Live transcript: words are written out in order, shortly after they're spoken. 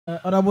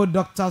Honorable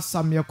Dr.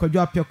 Samuel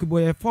Appiah Kubi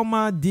Mourns,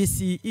 former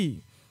DCE,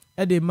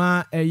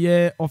 Edema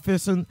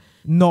Offinso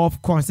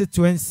North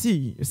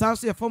constituency. It's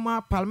also a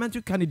former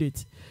parliamentary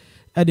candidate.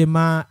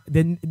 Edema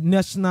the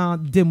National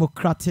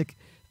Democratic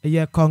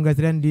Congress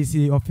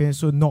NDC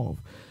Offinso North.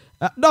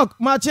 Doc,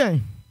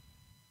 Martin.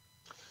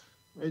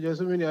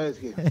 Just a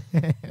minute.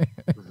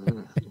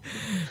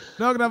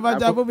 Doc,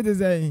 Navaja, what is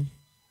saying?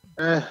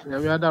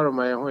 Nyamiada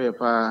my hoye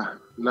pa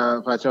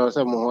na pa cha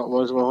se mo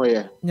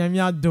hoye.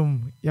 Nyamiadum,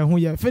 ya hu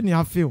ye fe ni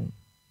afeel.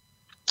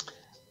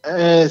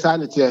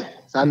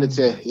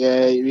 Sanity.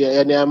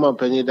 Yeah, ne am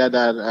panyi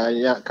dada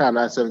ya ka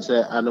na asem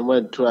se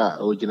anomantu a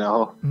ogina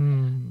ho.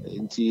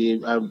 Nti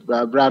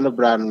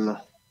brano no.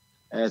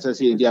 Se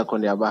se ndi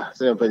akoniaba,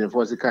 se panyi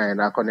force kan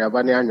na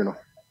akoniaba ne anwono.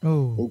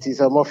 Oh. Nti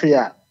se mo fe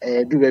a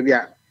du ba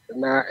bia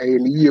na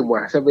ni yie mu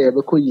a se be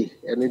bekoyi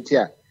eno nti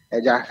a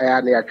eja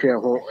na ya twen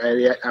ho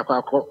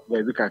akwakọ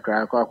baby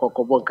kakra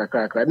akwakọ bon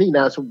kakra ni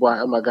na so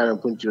boa magana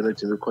punti no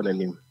timi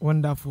konanim.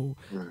 Wonderful.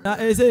 Now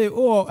say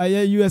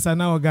US and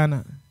now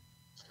Ghana.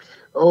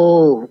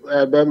 Oh,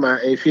 Bema,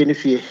 fie ni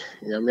fie.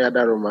 Nyame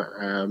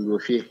adaroma mo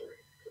fie.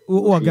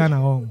 Ghana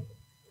home.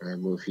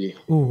 Mo fie.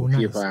 Oh,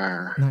 nice.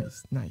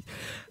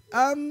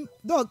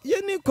 Doc,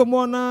 yeni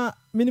komona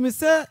minimi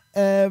se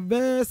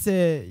be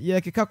se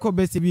ye keka ko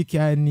be se wiki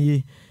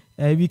ani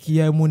wiki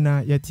ya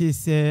muna yati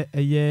se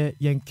ye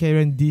yen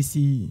Karen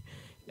DCE.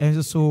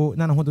 And so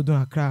nana hodo don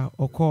akra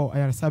oko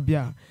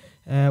ayarsabia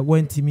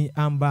wentimi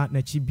amba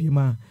na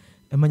chibima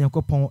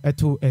Manyakopon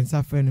eto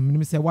ensafen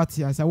minimi se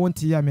wati as I want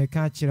to ya me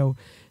ka kire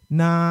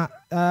na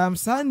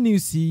san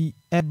news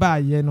eba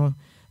ye no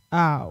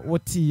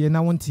wati ye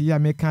na want to ya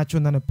me ka cho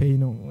na pay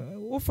no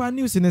wo fa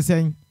news ne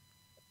sen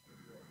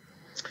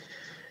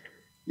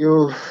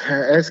yo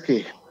SK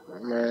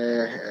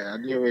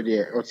ade we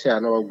de oti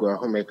ana ogu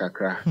aho me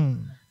kakra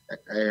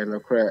no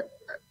kra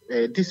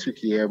this week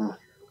here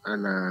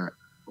ana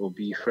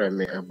obi frame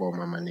me ebo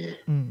mama ne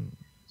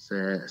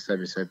se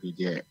service bi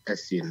de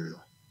asin no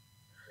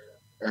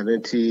and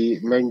then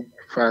men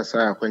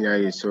fasa akwanya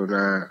yeso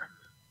na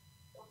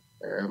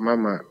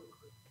mama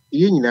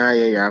ye nyina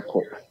ye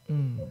yakọ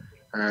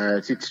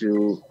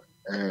titru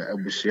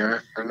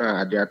abusia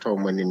na ade ato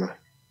mani no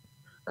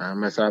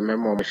masa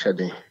memo mo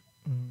hyeden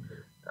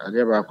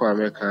ade ba kwa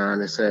America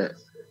ne se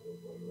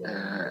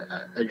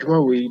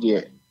adwuma we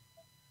de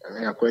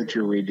ya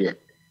country we de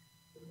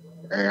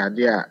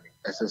ade a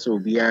esese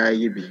obi a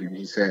ye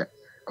bi se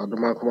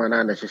odoma kuma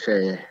na na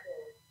hyehyɛ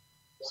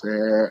se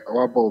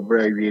wabo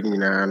bra wie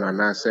nyina na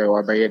na se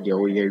wabaye de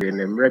wo ye wie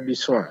ne mra bi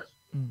so a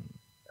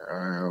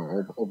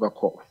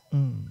obako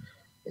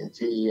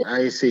nti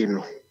I say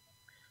no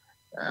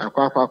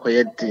akwa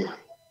yedi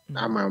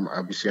ama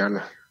abusua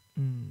no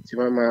ti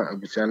mama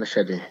abusua no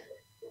hyede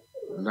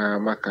na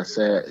maka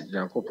se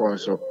Yankopon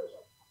so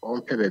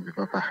on pebe bi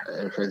papa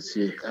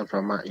fancy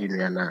afama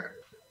inua na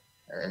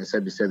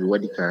sabi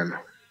wadi kan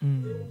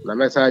na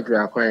message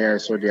akwa ya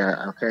so dia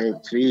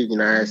akan 3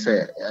 nyina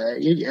se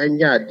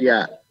anya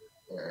dia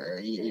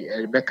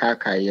beka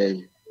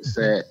kai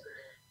say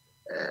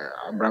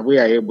bravo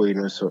ya ebo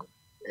ino so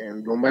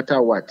and no matter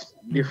what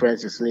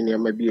differences ni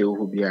ma bi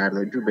ehu bia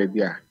no juba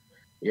bia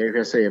ye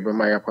hwe say be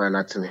ma yakwa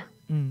natene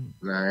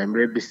na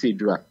emre bi si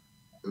dua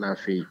na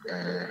fi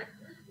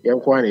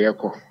yenko an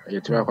yeko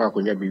yetima kwa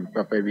akonya bi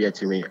papa bi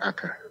atimi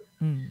aka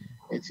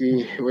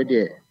eti we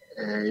de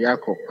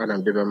yakọ ana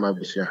be ma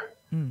busia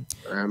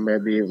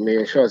maybe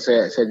me sure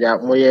say ja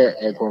moye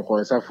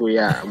konkonsafo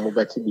ya mo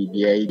bati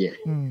bibia yi de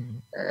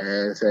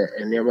say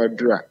enema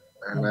dura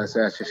na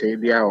say ahyehyɛ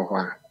bia wo ho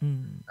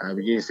a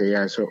bigi say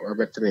ya so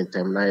obetre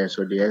ntem na ya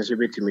so de enso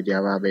betimi de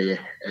aba be ye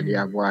e de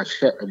abo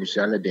ahye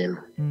abusia ne den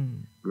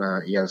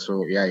na ya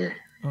so ya ye.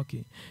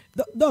 Okay.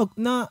 Doc,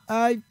 now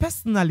I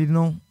personally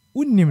know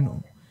unim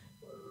no.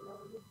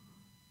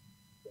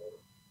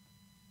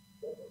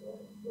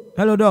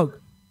 Hello Doc.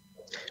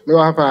 No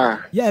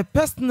papa. Yeah,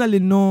 personally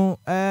no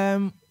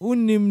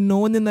unim no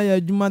one na ya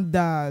djuma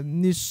da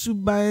ni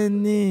suban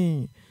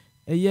ni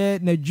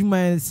na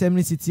djuma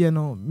semni city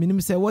no minim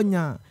se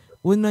wonya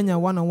nya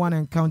one-on-one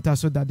encounter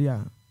so that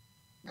dia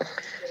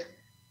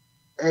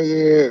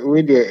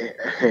we de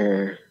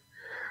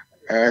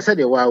said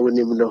the wa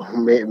unim no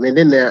me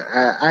then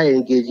I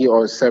engage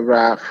on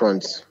several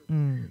fronts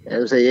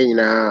say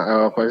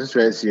nyina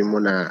constituency mu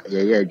na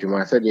ye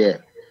adwuma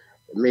said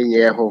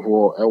menye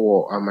hoho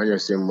ewo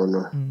amanyosem mu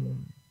no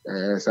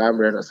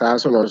saa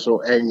so no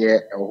so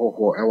enye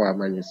hoho ewo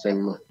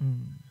amanyosem mu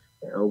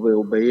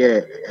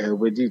obeye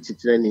obedi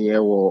titire ni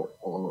ewo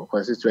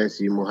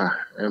constituency mu ha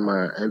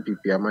ema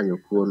NPP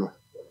amanyokuo no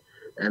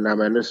na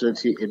manu so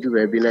ti edu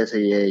ba bi na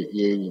say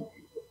ye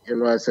you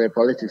know say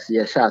politics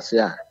ye shase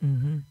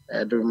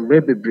a do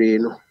mrebebre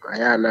no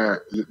aya na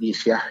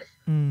yishia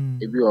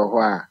ebi ho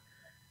a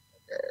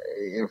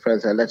in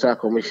France electoral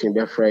commission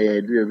be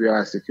frey do be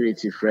our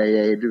security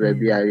frey do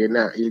be a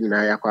na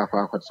nyina yakwa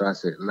akwato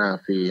ase na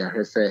afi ya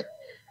hwese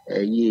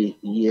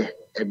ye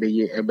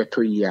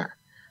ebeto yi a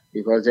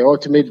because the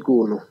ultimate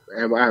goal no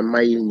am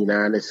my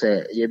nyina na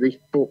say ye be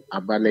to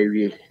aba na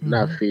wie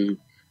na afi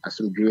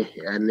asomdwe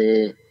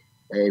ane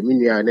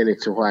minua ne ne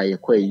te ho a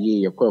yekwa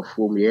yi yekwa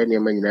fuom ye ne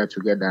ma nyina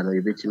together no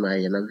yebetimi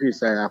aye na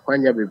visa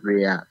akwanya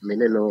bebre a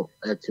mene no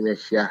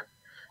etinehia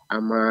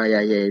ama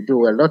ya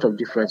do a lot of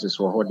differences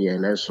for ho there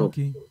na so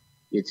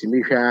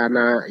yetimi hwa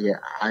na ye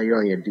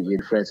ayon ye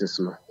differences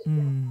no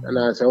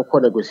na so ko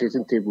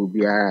negotiating table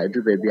bia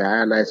do ba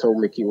bia na so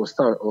make it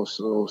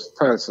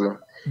stance no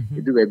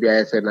do ba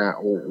bia say na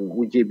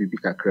uje bibi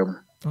kakram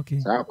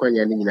sa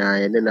akwanya ni nyina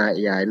ye na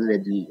ya ne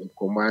di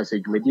koma se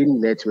dwumadi ni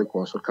na etimi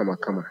ko so kama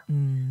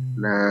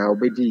na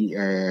obedi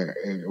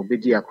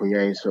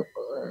akonya so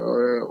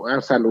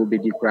ansa na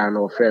obedi kra na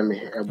ofrem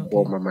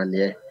ebo mama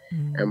ne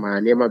ma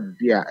ne ma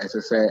bia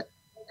esese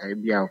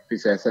bia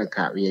officer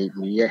senka ye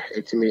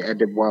etimi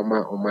edebo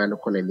ama o ma no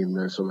kona nim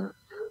no so no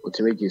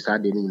otimi gi sa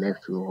de ni na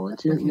fi ho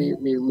nti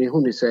me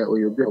hu ni se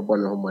oyobi obo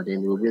no mo de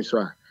ni obi so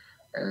a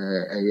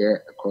eye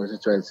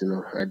constituency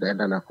no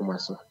eda na koma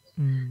so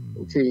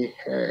nti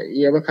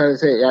ye be kan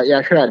say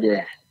ya hwra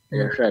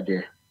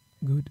de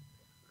good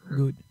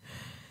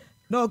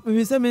no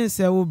me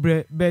say wo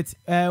bre but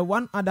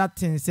one other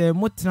thing say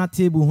motena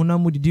table huna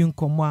mudidi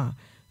nkomo a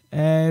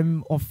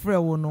ofre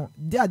wo no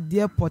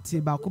de poti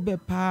ba ko be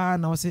pa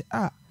na wo say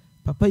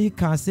papa yi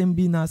kan asem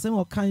bi na asem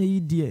o kan yi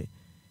de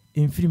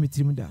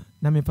infirmity da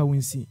na me fa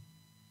wonsi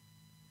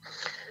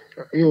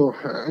yo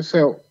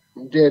so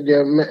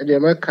de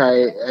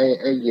makai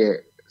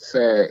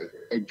say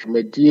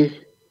adwumadi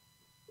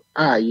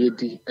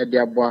yedi ede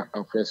abo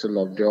Offinso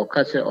North de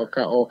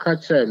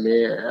okache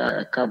me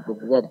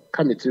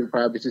committee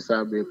private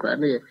sabe kwa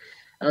ne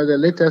the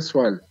latest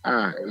one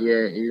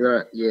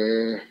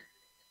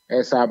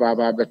esa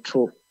baba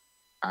betro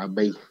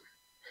abai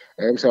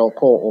say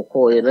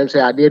oko and say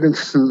I didn't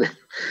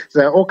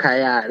say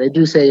okay they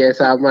do say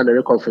yes I man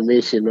a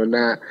confirmation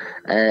na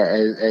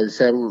and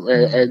some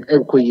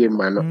enkoye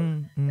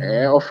man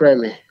offer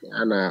me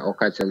ana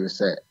okache me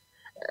say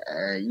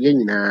ye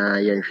nyina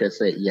ye nhwe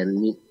say ye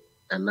ni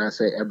ana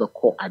say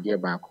ebeko ade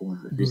ba ko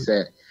bi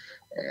say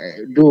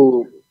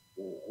do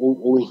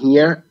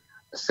ohia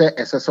say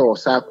esese o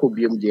sa ko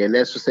biem de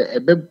na so say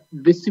ebe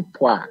besi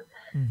po a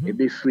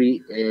ebe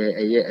free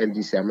eye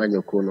NDC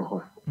amanyoko no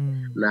ho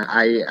na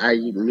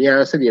I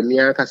mia say de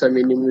mia kasa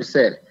menimu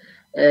say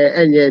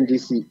enye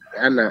NDC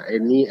ana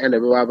eni ana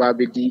be wa ba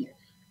bedi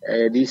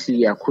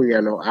DCE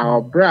akonya no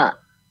abra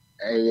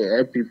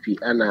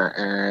NPP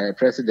ana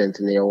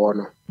president ne yewo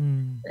no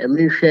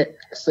emihwe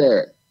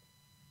say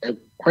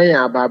kwan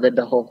aba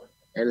beda ho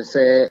and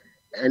say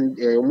and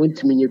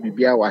muntimi nye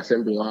bibia wa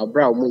assembly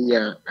abra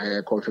munya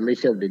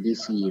confirmation of the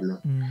DCE no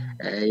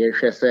ye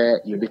hwe say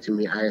you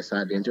betimi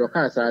ISA de nti o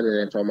ka sa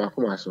de to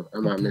makoma so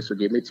ama me so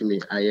de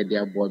metimi aye de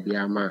abo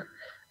bia ma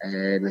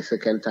the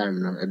second time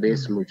no e be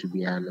smooth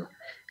bia no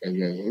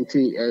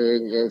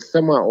nti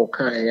sama o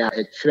kan ya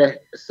e kire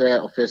say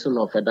Offinso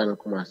North dan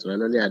koma so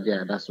no ne ade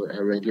ada so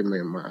arrange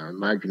me ma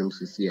adwunum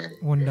sisi ai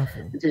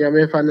wonderful nti ya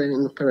me fa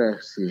no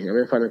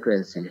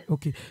crazy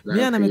okay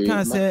me na me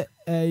kan say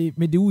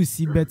me de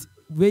wusi bet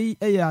we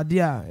ade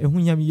a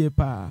ehunyam ye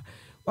pa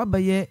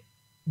wabaye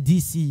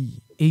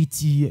DC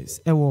 80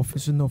 years e wo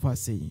Offinso North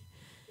asay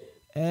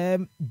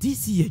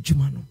DC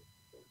adwuma no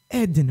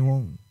eden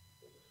won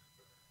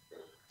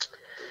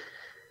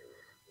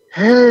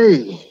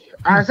hey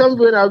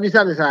assembly na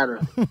obisa ni sana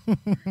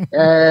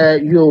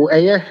yo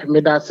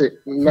me that's it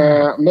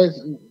na me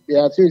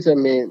ya say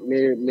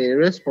me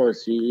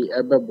response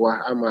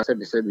ebeboa ama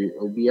sebi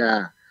obi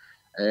a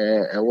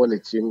won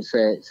team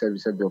say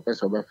sebi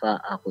opesa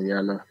obefa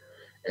akonya no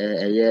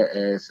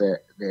say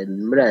the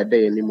mra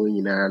dey ni mo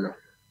nyina no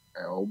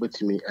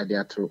obetimi ade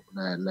ato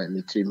na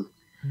ni team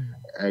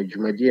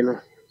adwumadi no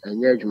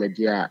enye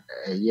adwumadi a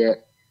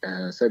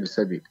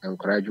sebi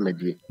encourage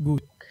adwumadi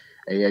good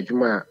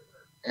adwuma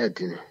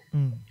edin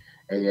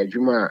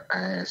adwuma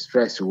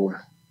stress wo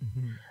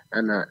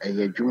ana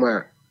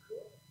adwuma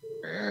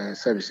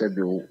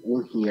sebi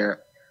ohia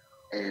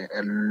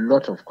a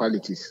lot of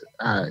qualities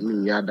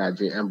me ya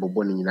daje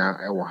embobo ni na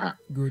ewo ha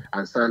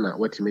ansana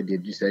watime de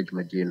do say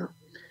adwumadi no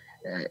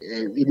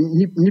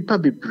nipa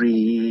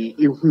bebre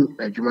ehu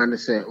adwuma ne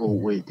say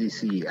wait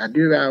DCE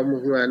adira mu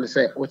hu an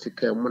say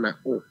otika mu na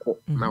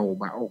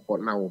okọ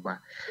na wo ba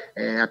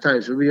at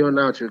times we on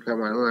out to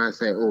come and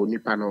say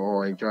nipa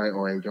no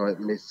enjoy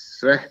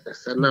miss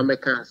na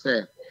meka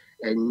say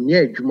enye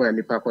adwuma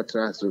nipa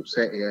kwatra so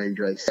say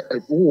enjoy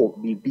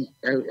bibi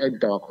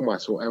da akoma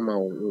so ema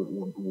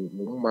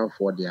wo man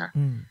for there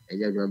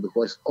enye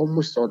because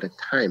almost all the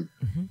time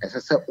as I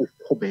say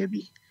okọ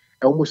baby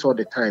almost all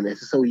the time as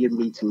so we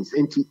meetings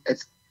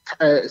it's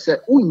say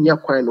unya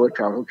kwan no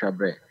twa ho twa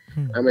bre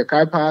am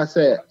kai pa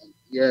say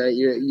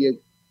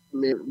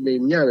me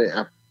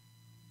nyare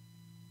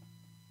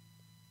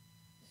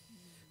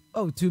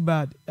oh too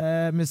bad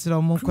Mr.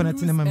 Omon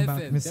connect in my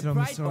back Mr.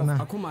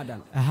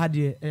 na had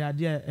ye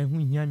ehu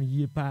hia me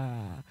yie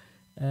pa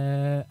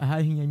aha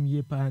hia me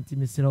yie pa anti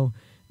Mr.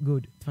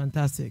 good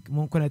fantastic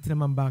mon connect in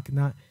my back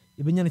na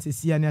ebenya se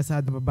sia ne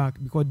asa the back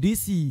because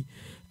DC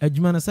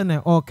adwuma no se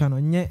na all kan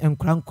nye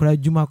enkrankra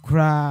adwuma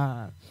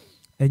kra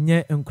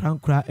enye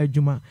enkrankra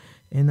adwuma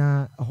and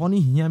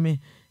honey yame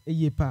a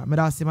yepa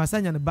medasi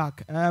masanya the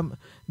back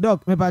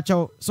doc me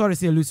bacho sorry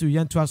say lusu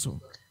yan twaso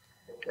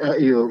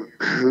You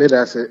made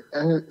us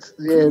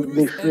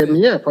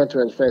me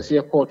appointment first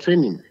year call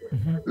training.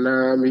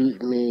 Na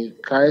me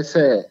kai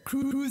say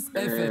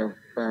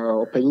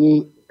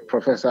opinion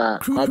Professor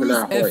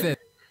Kwabena Hoy.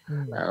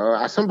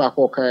 Asamba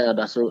ko kai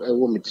da so e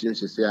wo meeting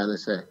say and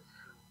say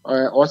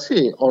or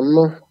say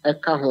ono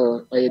eka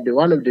ho the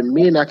one of the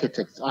main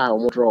architects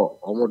omodro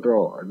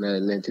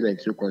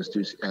 1992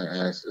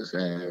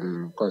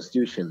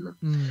 constitution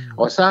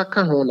or sa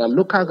ka ho na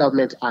local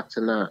government act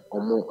na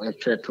omo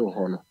etreto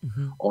ho no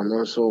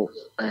ono so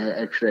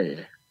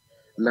etre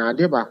na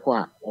de ba ko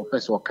a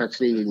opese o ka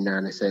kire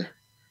nyina ne say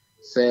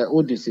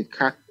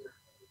odisika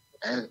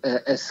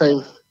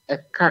esen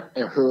eka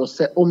ho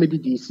say omedi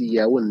DCE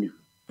ya wonni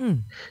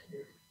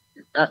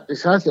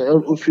it's as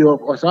if you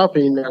was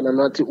happening and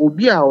not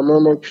obi a ono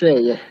no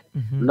twereye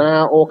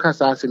na o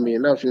kasa asemi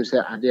na so say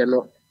ade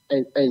no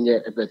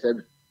enye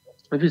ebese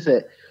if you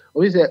say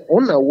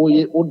ona wo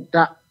ye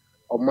oda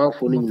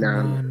omanfo ni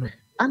nyina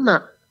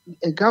ana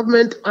a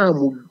government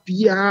arm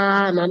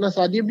bia na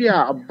sade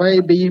bia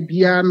abai be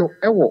bia no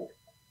ewo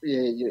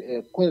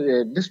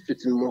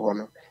district no ho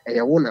no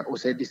e wo na o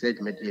say this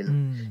medie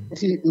no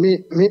see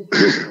me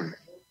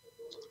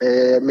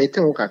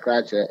meeting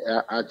kakra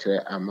actually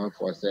amount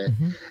for say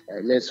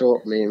me so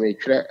me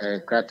try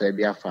krata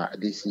bia fa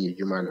DCE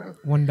adwuma no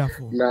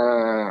wonderful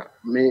na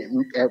me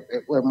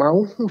ma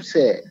hu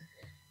say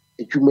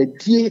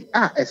adwumadie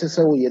a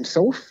esesa wo ye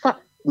so fa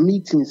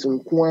meetings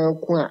nko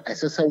a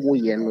esesa wo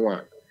ye no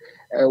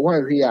a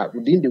one here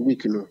within the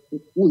week no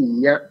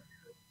unya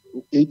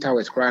 8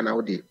 hours kra na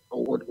wo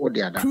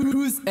de ada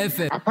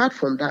apart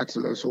from that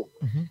no so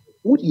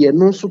wo ye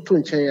no so to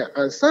nchen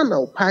ansa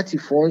na party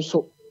for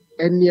so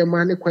any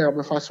man kwa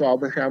abefa so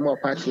abehwa ma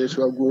party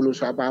so agu no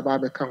so ababa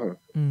beka ho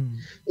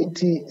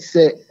nti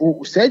se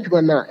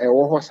adwuma na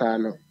ewo ho sa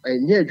no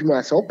enye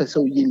adwuma se opese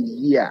wo ye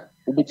ni yi a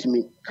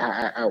obetimi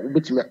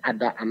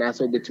ada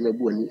anasa obetimi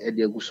bu ani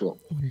ade agu so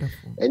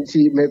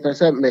nti me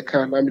pese me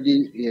ka na me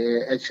di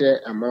eche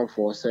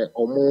amanfo se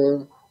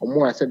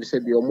omo asabi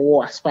bi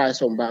omo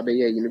aspire on ba be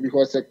ye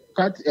because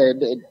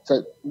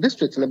the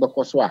district no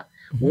be so a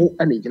wo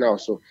anigina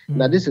also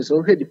now this is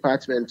already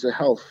department of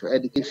health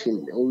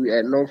education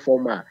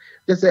non-formal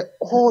there's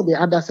all the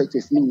other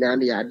sectors ni na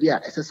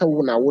idea esesa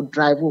wo na wo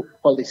drive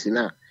policy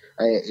na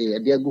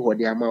dey go ho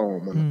dey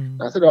amount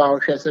na so that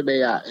hwe se be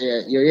ya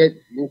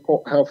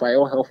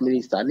health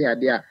minister ni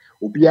idea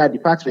obi a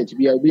department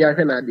bi obi a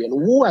hwe na idea no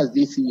wo as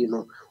DCE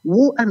no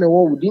wo and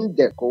wo within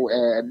the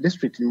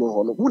district no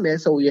ho no wo na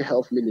esa wo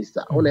health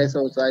minister wo na esa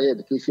wo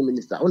education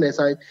minister wo na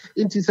esa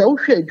inti se wo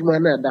hwe adwuma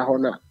na da ho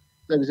na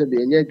se be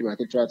enye adwuma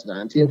ke trot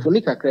na anti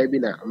enfoni kakra bi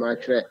na ma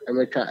kire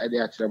emetwa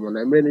ade akire mo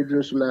na mre ne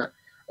duru so na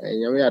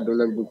nyame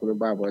adona buku no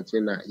ba bonte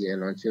na ye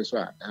no nche so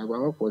a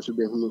ba ko so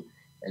be hunu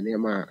ene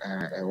ma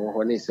wo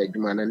ho ne se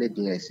adwuma na ne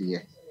din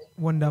asiye.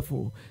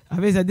 Wonderful.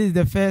 I said this is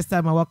the first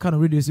time I work on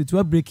radio so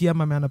to break here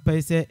my man I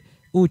say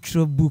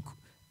ultra book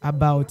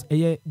about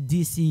a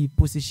DC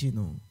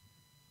position.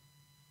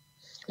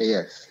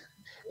 Yes.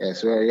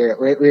 Yes,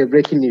 we're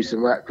breaking news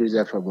about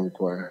Cruiser from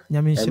Bunko.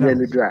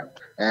 Yami drop.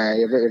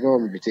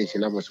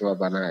 Invitation. I'm so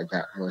banana.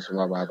 Most of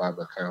my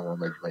Baba can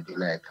my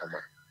dinner come.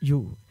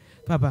 You,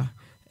 Papa.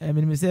 I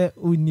mean, say,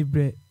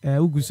 Unibre,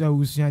 Ugusa,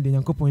 Usia, the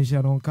Yankopon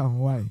Sharon come.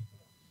 Why?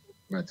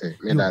 That's it.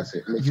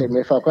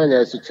 Me for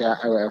Panya Sucha,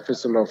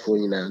 Offinso North for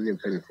you and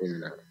Penny.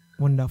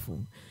 Wonderful.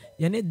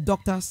 Yane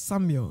Dr.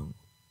 Samuel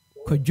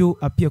Kojo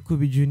Appiah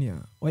Kubi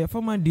Jr. or your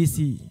former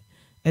DCE,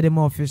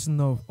 Edema Offinso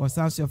North, or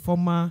sounds your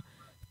former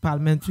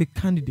parliamentary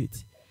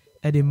candidate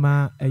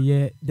Edema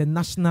the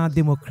National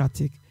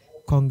Democratic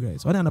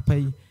Congress. What an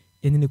pay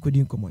in the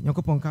Kudin Common.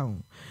 Yankopon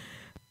Town.